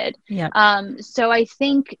 period. So I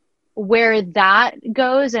think where that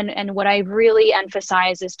goes and what I really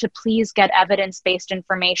emphasize is to please get evidence-based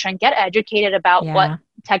information, get educated about what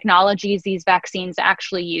technologies these vaccines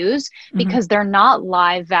actually use, because they're not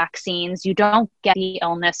live vaccines. You don't get the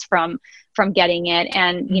illness from getting it.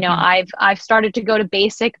 And, I've started to go to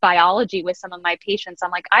basic biology with some of my patients.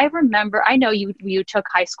 I'm like, I know you took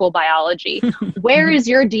high school biology. Where is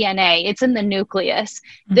your DNA? It's in the nucleus.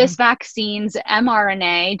 This vaccine's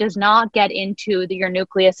mRNA does not get into your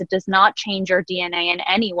nucleus. It does not change your DNA in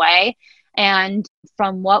any way. And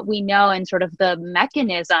from what we know and sort of the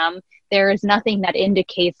mechanism, there is nothing that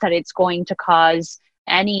indicates that it's going to cause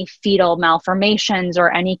any fetal malformations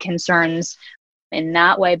or any concerns in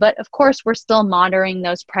that way. But of course, we're still monitoring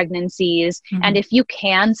those pregnancies. And if you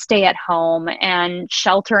can stay at home and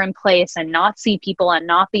shelter in place and not see people and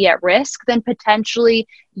not be at risk, then potentially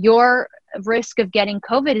your risk of getting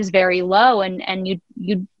COVID is very low, and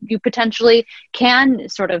you potentially can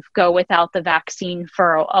sort of go without the vaccine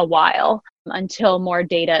for a while until more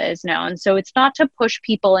data is known. So it's not to push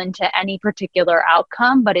people into any particular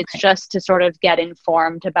outcome, but it's just to sort of get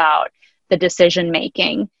informed about the decision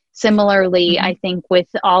making. Similarly, I think with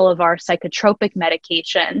all of our psychotropic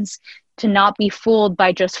medications, to not be fooled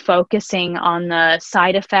by just focusing on the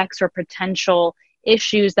side effects or potential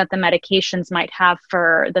issues that the medications might have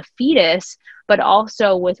for the fetus, but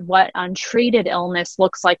also with what untreated illness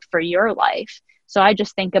looks like for your life. So I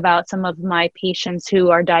just think about some of my patients who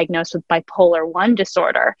are diagnosed with bipolar 1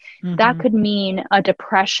 disorder. That could mean a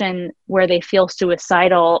depression where they feel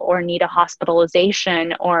suicidal or need a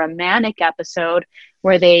hospitalization, or a manic episode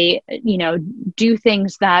where they, do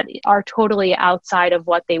things that are totally outside of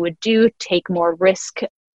what they would do, take more risk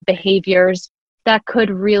behaviors that could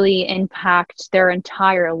really impact their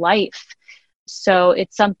entire life. So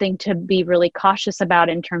it's something to be really cautious about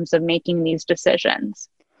in terms of making these decisions.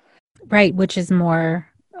 Right, which is more,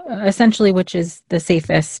 essentially, which is the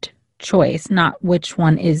safest choice, not which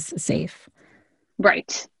one is safe.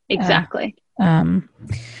 Right, exactly.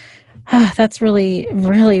 That's really,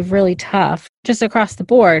 really, really tough just across the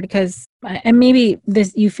board, because, and maybe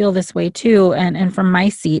you feel this way too. And from my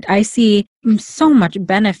seat, I see so much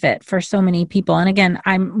benefit for so many people. And again,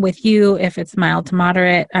 I'm with you. If it's mild to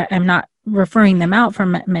moderate, I'm not referring them out for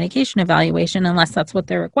medication evaluation unless that's what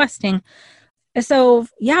they're requesting. So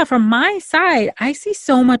from my side, I see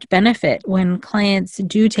so much benefit when clients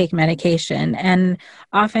do take medication, and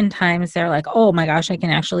oftentimes they're like, oh my gosh, I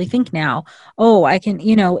can actually think now. Oh, I can,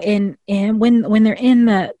 and when they're in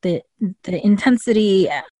the intensity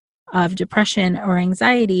of depression or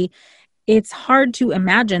anxiety, it's hard to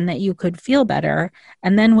imagine that you could feel better.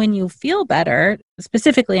 And then when you feel better,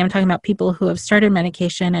 specifically, I'm talking about people who have started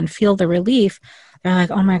medication and feel the relief, they're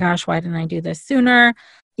like, oh my gosh, why didn't I do this sooner?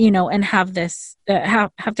 And have this,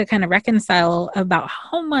 have to kind of reconcile about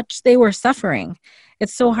how much they were suffering.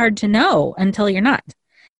 It's so hard to know until you're not.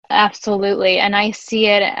 Absolutely. And I see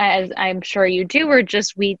it, as I'm sure you do,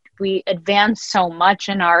 we advance so much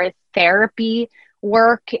in our therapy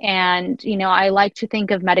work. And, I like to think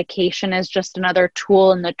of medication as just another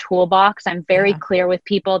tool in the toolbox. I'm very clear with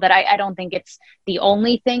people that I don't think it's the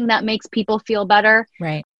only thing that makes people feel better.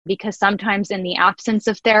 Right. because sometimes in the absence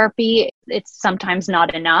of therapy, it's sometimes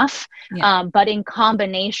not enough. Yeah. But in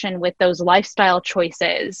combination with those lifestyle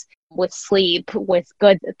choices, with sleep, with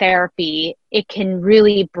good therapy, it can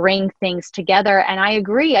really bring things together. And I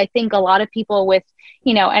agree. I think a lot of people with,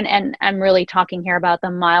 and I'm really talking here about the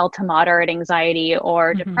mild to moderate anxiety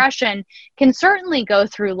or depression, can certainly go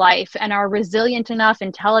through life and are resilient enough,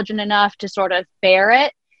 intelligent enough to sort of bear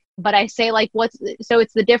it. But I say so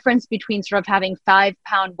it's the difference between sort of having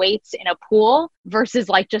 5-pound weights in a pool versus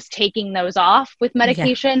like just taking those off with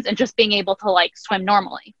medications and just being able to like swim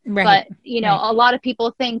normally. Right. But, a lot of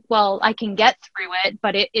people think, well, I can get through it,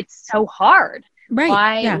 but it's so hard.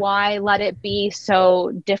 Right. Why let it be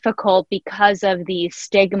so difficult because of these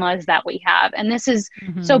stigmas that we have? And this is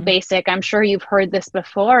so basic. I'm sure you've heard this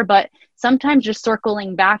before, but sometimes just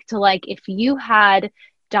circling back to like, if you had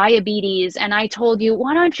diabetes and I told you,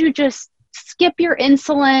 why don't you just skip your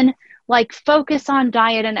insulin, like focus on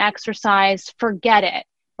diet and exercise, forget it.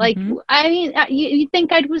 Like, I mean, you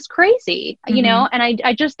think I was crazy, and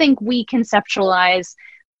I just think we conceptualize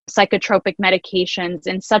psychotropic medications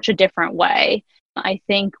in such a different way. I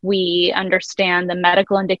think we understand the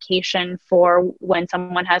medical indication for when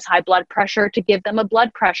someone has high blood pressure to give them a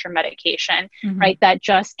blood pressure medication, right? That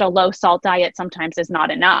just a low salt diet sometimes is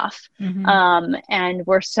not enough. And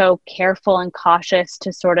we're so careful and cautious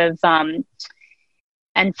to sort of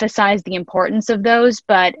emphasize the importance of those.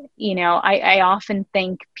 But, I often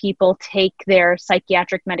think people take their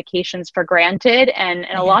psychiatric medications for granted. And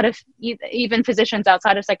a lot of even physicians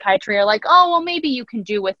outside of psychiatry are like, oh, well, maybe you can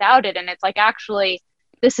do without it. And it's like, actually,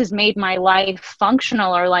 this has made my life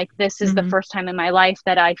functional, or like, this is the first time in my life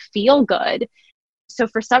that I feel good. So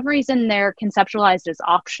for some reason, they're conceptualized as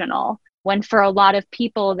optional, when for a lot of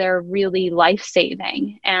people, they're really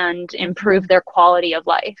life-saving and improve their quality of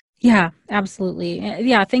life. Yeah, absolutely.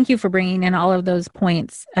 Yeah. Thank you for bringing in all of those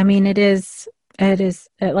points. I mean, it is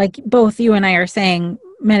like both you and I are saying,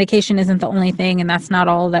 medication isn't the only thing, and that's not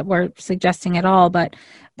all that we're suggesting at all. But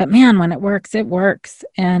man, when it works,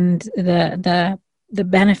 and the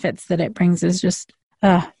benefits that it brings is just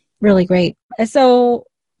really great. So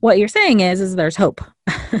what you're saying is there's hope.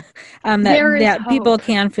 that people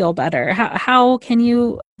can feel better. How can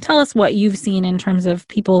you tell us what you've seen in terms of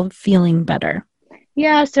people feeling better?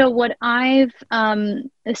 Yeah, so what I've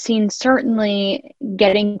seen, certainly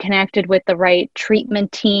getting connected with the right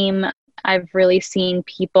treatment team, I've really seen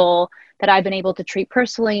people that I've been able to treat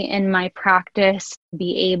personally in my practice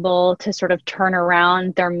be able to sort of turn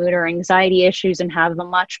around their mood or anxiety issues and have a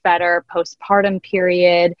much better postpartum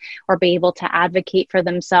period, or be able to advocate for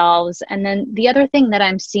themselves. And then the other thing that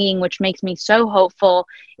I'm seeing, which makes me so hopeful,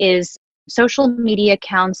 is social media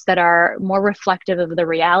accounts that are more reflective of the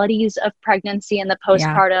realities of pregnancy and the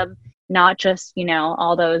postpartum, not just,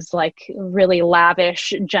 all those like really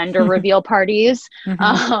lavish gender reveal parties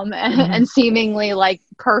and seemingly like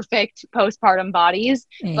perfect postpartum bodies,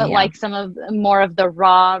 but like some of more of the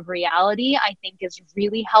raw reality, I think is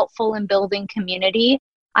really helpful in building community.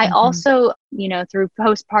 I also, through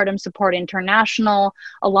Postpartum Support International,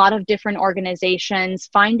 a lot of different organizations,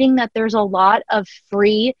 finding that there's a lot of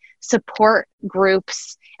free support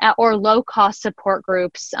groups or low-cost support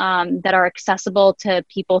groups that are accessible to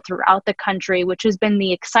people throughout the country, which has been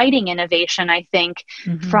the exciting innovation, I think,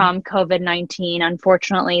 from COVID-19.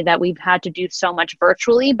 Unfortunately, that we've had to do so much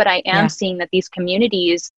virtually, but I am seeing that these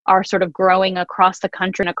communities are sort of growing across the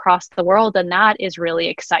country and across the world, and that is really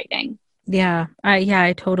exciting. Yeah,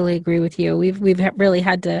 I totally agree with you. We've really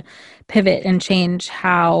had to pivot and change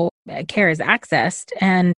how care is accessed,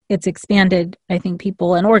 and it's expanded, I think,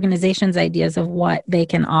 people and organizations' ideas of what they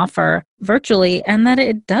can offer virtually, and that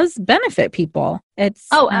it does benefit people.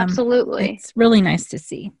 Absolutely. It's really nice to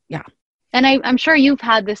see. Yeah. And I'm sure you've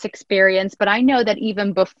had this experience, but I know that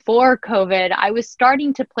even before COVID, I was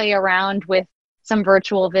starting to play around with some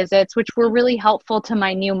virtual visits, which were really helpful to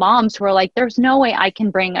my new moms who are like, there's no way I can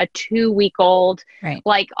bring a 2-week-old,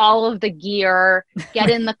 like all of the gear, get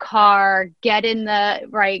in the car, get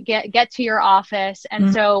to your office.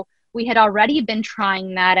 And so we had already been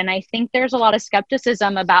trying that. And I think there's a lot of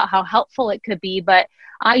skepticism about how helpful it could be, but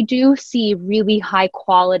I do see really high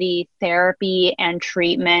quality therapy and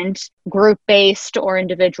treatment, group-based or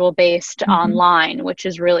individual-based online, which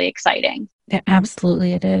is really exciting. Yeah,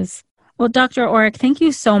 absolutely it is. Well, Dr. Orrick, thank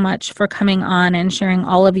you so much for coming on and sharing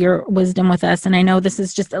all of your wisdom with us. And I know this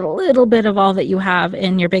is just a little bit of all that you have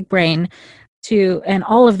in your big brain and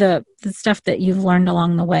all of the stuff that you've learned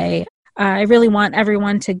along the way. I really want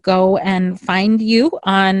everyone to go and find you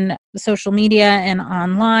on social media and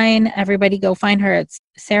online. Everybody go find her. It's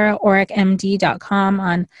SarahOrrickMD.com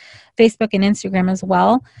on Facebook and Instagram as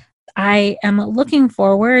well. I am looking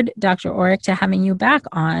forward, Dr. Orrick, to having you back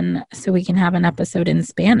on so we can have an episode in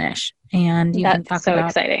Spanish and you can talk about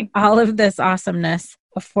exciting. All of this awesomeness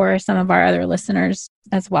for some of our other listeners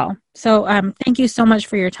as well. So thank you so much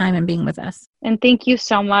for your time and being with us. And thank you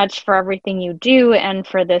so much for everything you do and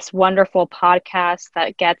for this wonderful podcast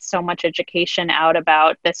that gets so much education out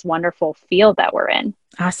about this wonderful field that we're in.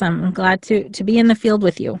 Awesome. I'm glad to be in the field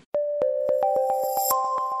with you.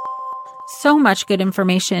 So much good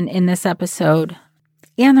information in this episode.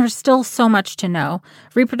 And there's still so much to know.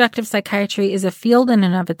 Reproductive psychiatry is a field in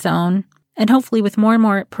and of its own. And hopefully with more and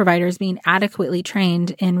more providers being adequately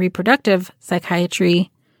trained in reproductive psychiatry,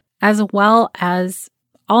 as well as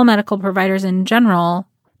all medical providers in general,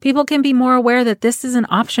 people can be more aware that this is an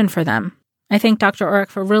option for them. I thank Dr. Orrick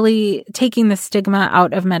for really taking the stigma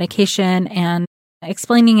out of medication and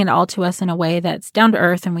explaining it all to us in a way that's down to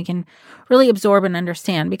earth and we can really absorb and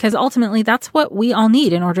understand, because ultimately that's what we all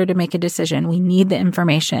need in order to make a decision. We need the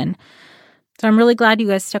information. So I'm really glad you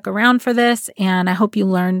guys stuck around for this, and I hope you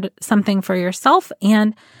learned something for yourself.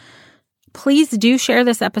 And please do share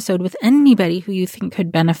this episode with anybody who you think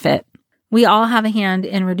could benefit. We all have a hand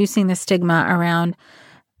in reducing the stigma around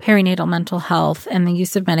perinatal mental health and the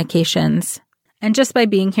use of medications. And just by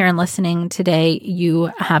being here and listening today,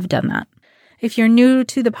 you have done that. If you're new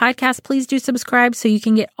to the podcast, please do subscribe so you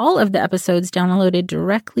can get all of the episodes downloaded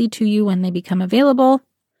directly to you when they become available.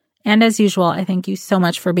 And as usual, I thank you so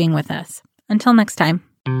much for being with us. Until next time.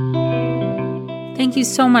 Thank you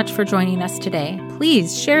so much for joining us today.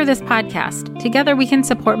 Please share this podcast. Together we can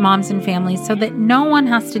support moms and families so that no one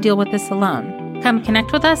has to deal with this alone. Come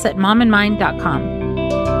connect with us at momandmind.com.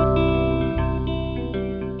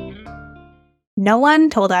 No one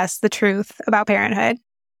told us the truth about parenthood.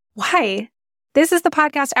 Why? This is the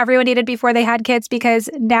podcast everyone needed before they had kids, because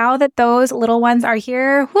now that those little ones are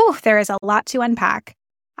here, there is a lot to unpack.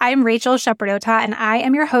 I'm Rachel Shepardota, and I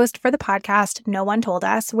am your host for the podcast No One Told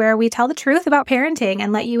Us, where we tell the truth about parenting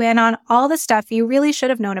and let you in on all the stuff you really should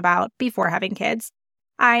have known about before having kids.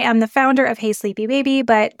 I am the founder of Hey Sleepy Baby,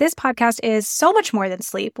 but this podcast is so much more than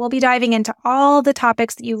sleep. We'll be diving into all the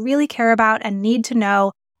topics that you really care about and need to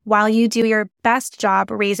know while you do your best job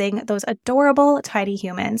raising those adorable, tiny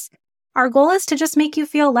humans. Our goal is to just make you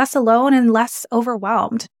feel less alone and less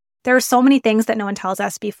overwhelmed. There are so many things that no one tells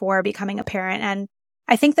us before becoming a parent, and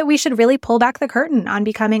I think that we should really pull back the curtain on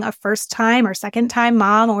becoming a first-time or second-time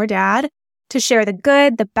mom or dad to share the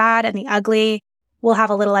good, the bad, and the ugly. We'll have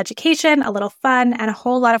a little education, a little fun, and a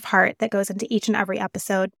whole lot of heart that goes into each and every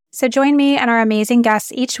episode. So join me and our amazing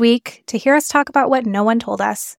guests each week to hear us talk about what no one told us.